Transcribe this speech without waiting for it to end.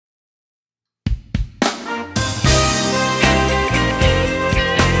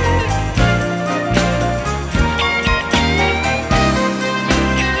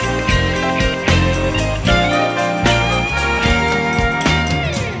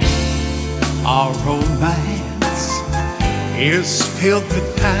Our romance is filled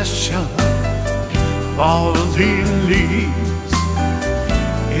with passion, falling leaves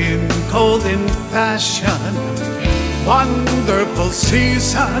in golden fashion, wonderful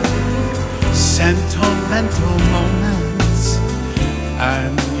season, sentimental moments,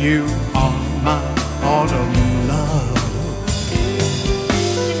 and you are my autumn love.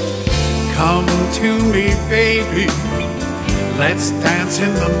 Come to me, baby, let's dance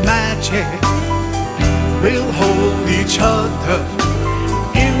in the magic. We'll hold each other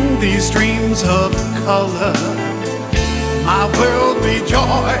in these dreams of color. My world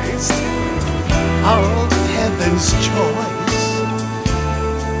rejoiced of heaven's choice,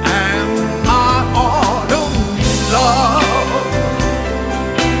 and my autumn love,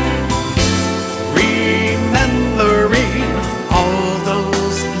 remembering all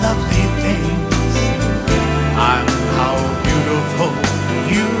those lovely things, and how beautiful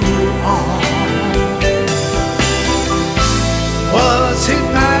you are. Was it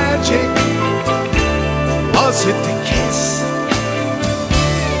magic? Was it the kiss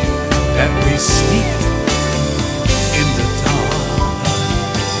that we sneak in the dark?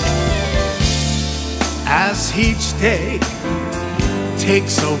 As each day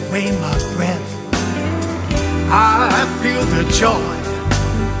takes away my breath, I feel the joy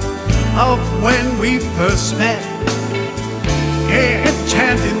of when we first met.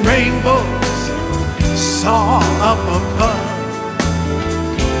 Enchanting rainbows saw up above,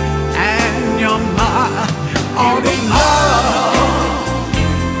 and you're my autumn love.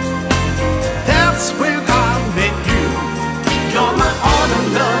 That's when I met you. You're my autumn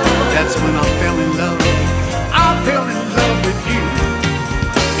love. That's when I fell in love. I fell in love with you.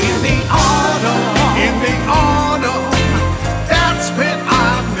 In the autumn, in the autumn, that's when I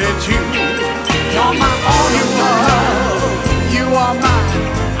met you. You're my autumn love. You are mine.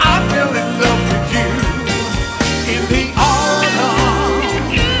 I fell in love with you. In the autumn.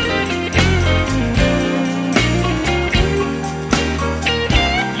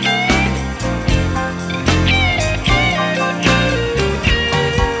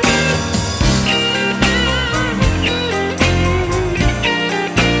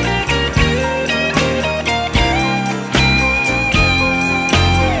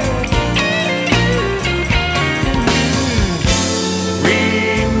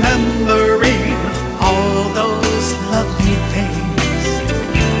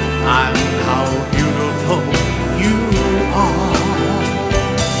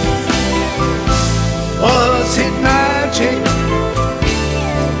 Was it magic?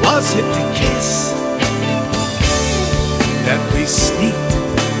 Was it the kiss that we sneaked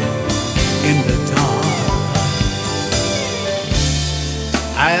in the dark?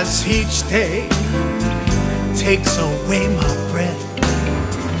 As each day takes away my breath,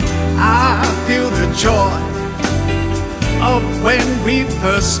 I feel the joy of when we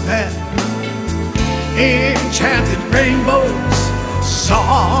first met. Enchanted rainbows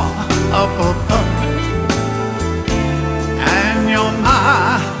saw up above, and you're my